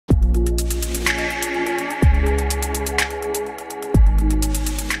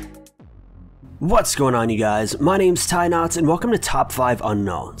What's going on, you guys? My name's Ty Knots and welcome to Top 5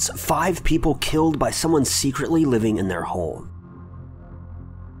 Unknowns. 5 people killed by someone secretly living in their home.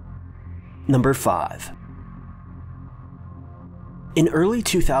 Number 5. In early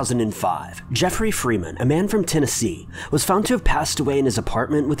 2005, Jeffrey Freeman, a man from Tennessee, was found to have passed away in his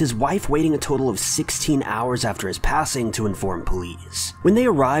apartment with his wife waiting a total of 16 hours after his passing to inform police. When they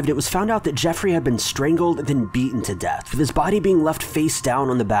arrived, it was found out that Jeffrey had been strangled and then beaten to death, with his body being left face down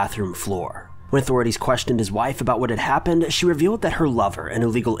on the bathroom floor. When authorities questioned his wife about what had happened, she revealed that her lover, an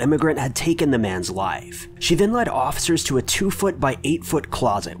illegal immigrant, had taken the man's life. She then led officers to a 2-foot by 8-foot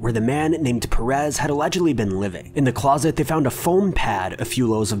closet where the man named Perez had allegedly been living. In the closet, they found a foam pad, a few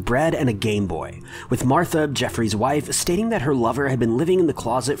loaves of bread, and a Game Boy, with Martha, Jeffrey's wife, stating that her lover had been living in the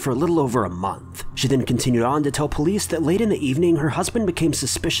closet for a little over a month. She then continued on to tell police that late in the evening, her husband became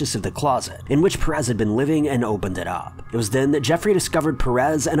suspicious of the closet, in which Perez had been living, and opened it up. It was then that Jeffrey discovered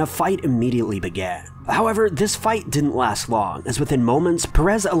Perez, and a fight immediately began. However, this fight didn't last long, as within moments,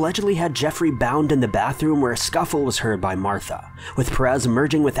 Perez allegedly had Jeffrey bound in the bathroom where a scuffle was heard by Martha, with Perez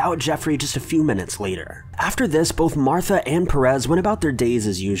emerging without Jeffrey just a few minutes later. After this, both Martha and Perez went about their days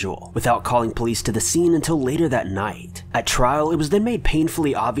as usual, without calling police to the scene until later that night. At trial, it was then made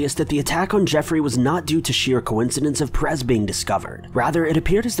painfully obvious that the attack on Jeffrey was not due to sheer coincidence of Perez being discovered. Rather, it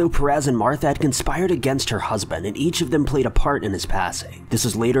appeared as though Perez and Martha had conspired against her husband, and each of them played a part in his passing. This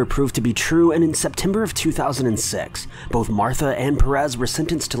was later proved to be true, and in September of 2006, both Martha and Perez were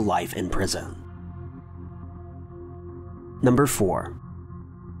sentenced to life in prison. Number 4.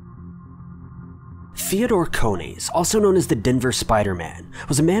 Theodore Cones, also known as the Denver Spider-Man,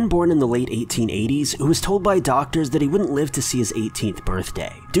 was a man born in the late 1880s who was told by doctors that he wouldn't live to see his 18th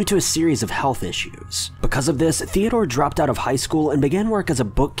birthday, due to a series of health issues. Because of this, Theodore dropped out of high school and began work as a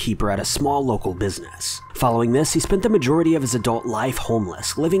bookkeeper at a small local business. Following this, he spent the majority of his adult life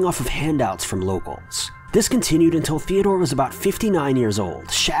homeless, living off of handouts from locals. This continued until Theodore was about 59 years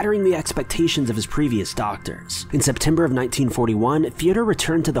old, shattering the expectations of his previous doctors. In September of 1941, Theodore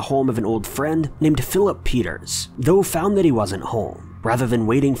returned to the home of an old friend named Philip Peters, though found that he wasn't home. Rather than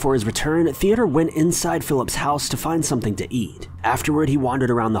waiting for his return, Theodore went inside Philip's house to find something to eat. Afterward, he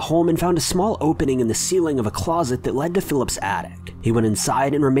wandered around the home and found a small opening in the ceiling of a closet that led to Philip's attic. He went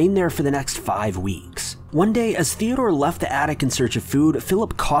inside and remained there for the next 5 weeks. One day, as Theodore left the attic in search of food,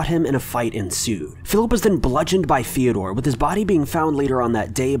 Philip caught him and a fight ensued. Philip was then bludgeoned by Theodore, with his body being found later on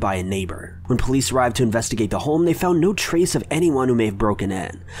that day by a neighbor. When police arrived to investigate the home, they found no trace of anyone who may have broken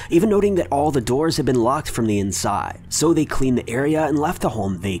in, even noting that all the doors had been locked from the inside, so they cleaned the area and left the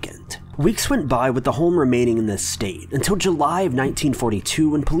home vacant. Weeks went by with the home remaining in this state, until July of 1942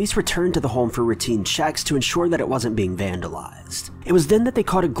 when police returned to the home for routine checks to ensure that it wasn't being vandalized. It was then that they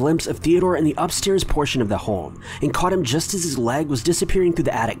caught a glimpse of Theodore in the upstairs portion of the home, and caught him just as his leg was disappearing through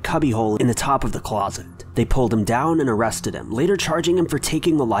the attic cubbyhole in the top of the closet. They pulled him down and arrested him, later charging him for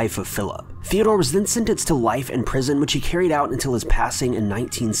taking the life of Philip. Theodore was then sentenced to life in prison, which he carried out until his passing in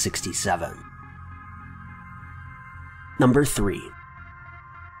 1967. Number 3.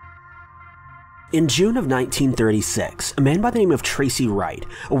 In June of 1936, a man by the name of Tracy Wright,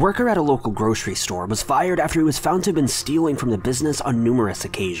 a worker at a local grocery store, was fired after he was found to have been stealing from the business on numerous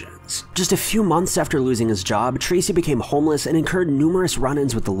occasions. Just a few months after losing his job, Tracy became homeless and incurred numerous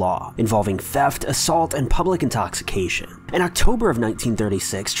run-ins with the law, involving theft, assault, and public intoxication. In October of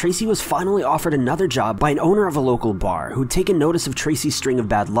 1936, Tracy was finally offered another job by an owner of a local bar who had taken notice of Tracy's string of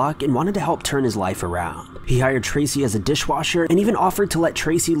bad luck and wanted to help turn his life around. He hired Tracy as a dishwasher and even offered to let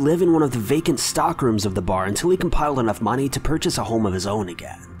Tracy live in one of the vacant stockrooms of the bar until he compiled enough money to purchase a home of his own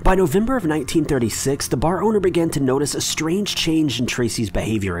again. By November of 1936, the bar owner began to notice a strange change in Tracy's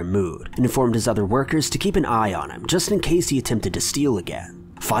behavior and mood, and informed his other workers to keep an eye on him, just in case he attempted to steal again.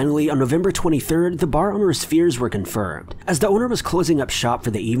 Finally, on November 23rd, the bar owner's fears were confirmed. As the owner was closing up shop for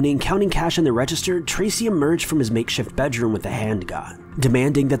the evening, counting cash in the register, Tracy emerged from his makeshift bedroom with a handgun,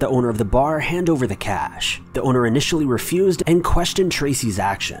 demanding that the owner of the bar hand over the cash. The owner initially refused and questioned Tracy's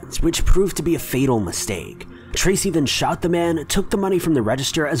actions, which proved to be a fatal mistake. Tracy then shot the man, took the money from the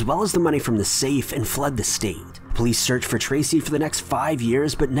register as well as the money from the safe, and fled the state. Police searched for Tracy for the next 5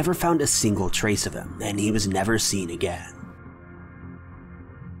 years but never found a single trace of him, and he was never seen again.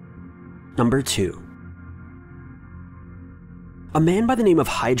 Number 2. A man by the name of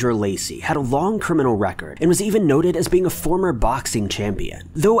Hydra Lacey had a long criminal record and was even noted as being a former boxing champion.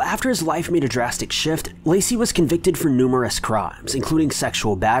 Though after his life made a drastic shift, Lacey was convicted for numerous crimes, including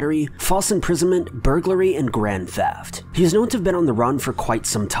sexual battery, false imprisonment, burglary, and grand theft. He is known to have been on the run for quite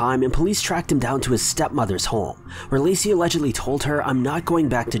some time, and police tracked him down to his stepmother's home, where Lacey allegedly told her, "I'm not going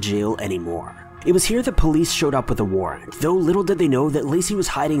back to jail anymore." It was here that police showed up with a warrant, though little did they know that Lacey was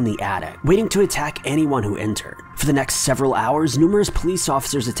hiding in the attic, waiting to attack anyone who entered. For the next several hours, numerous police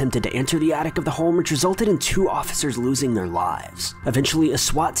officers attempted to enter the attic of the home, which resulted in 2 officers losing their lives. Eventually, a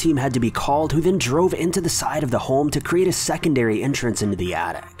SWAT team had to be called, who then drove into the side of the home to create a secondary entrance into the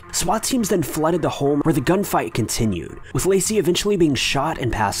attic. SWAT teams then flooded the home, where the gunfight continued, with Lacey eventually being shot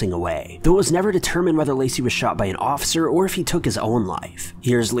and passing away, though it was never determined whether Lacey was shot by an officer or if he took his own life.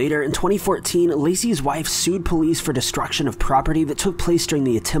 Years later, in 2014, Lacey's wife sued police for destruction of property that took place during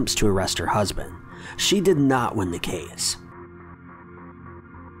the attempts to arrest her husband. She did not win the case.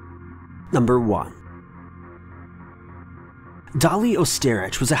 Number 1. Dolly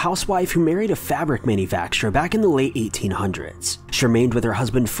Osterich was a housewife who married a fabric manufacturer back in the late 1800s. She remained with her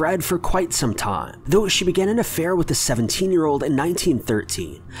husband Fred for quite some time, though she began an affair with the 17-year-old in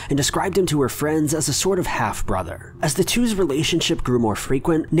 1913 and described him to her friends as a sort of half-brother. As the two's relationship grew more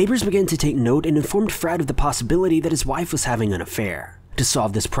frequent, neighbors began to take note and informed Fred of the possibility that his wife was having an affair. To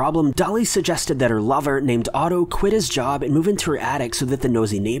solve this problem, Dolly suggested that her lover, named Otto, quit his job and move into her attic so that the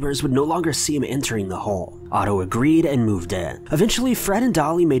nosy neighbors would no longer see him entering the home. Otto agreed and moved in. Eventually, Fred and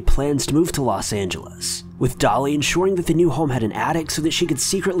Dolly made plans to move to Los Angeles, with Dolly ensuring that the new home had an attic so that she could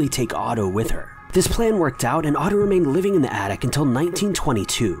secretly take Otto with her. This plan worked out, and Otto remained living in the attic until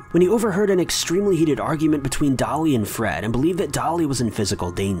 1922, when he overheard an extremely heated argument between Dolly and Fred and believed that Dolly was in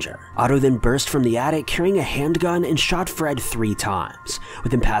physical danger. Otto then burst from the attic carrying a handgun and shot Fred 3 times,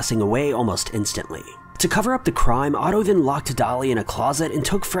 with him passing away almost instantly. To cover up the crime, Otto then locked Dolly in a closet and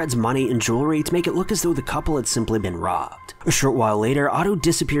took Fred's money and jewelry to make it look as though the couple had simply been robbed. A short while later, Otto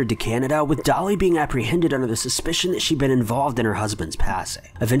disappeared to Canada, with Dolly being apprehended under the suspicion that she'd been involved in her husband's passing.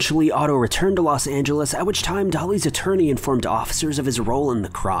 Eventually, Otto returned to Los Angeles, at which time Dolly's attorney informed officers of his role in the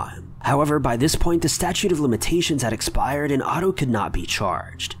crime. However, by this point, the statute of limitations had expired and Otto could not be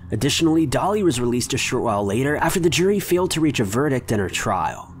charged. Additionally, Dolly was released a short while later after the jury failed to reach a verdict in her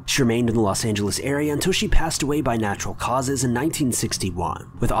trial. She remained in the Los Angeles area until she passed away by natural causes in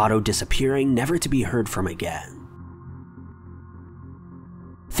 1961, with Otto disappearing, never to be heard from again.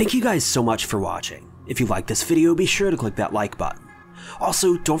 Thank you guys so much for watching. If you liked this video, be sure to click that like button.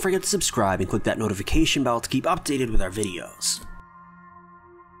 Also, don't forget to subscribe and click that notification bell to keep updated with our videos.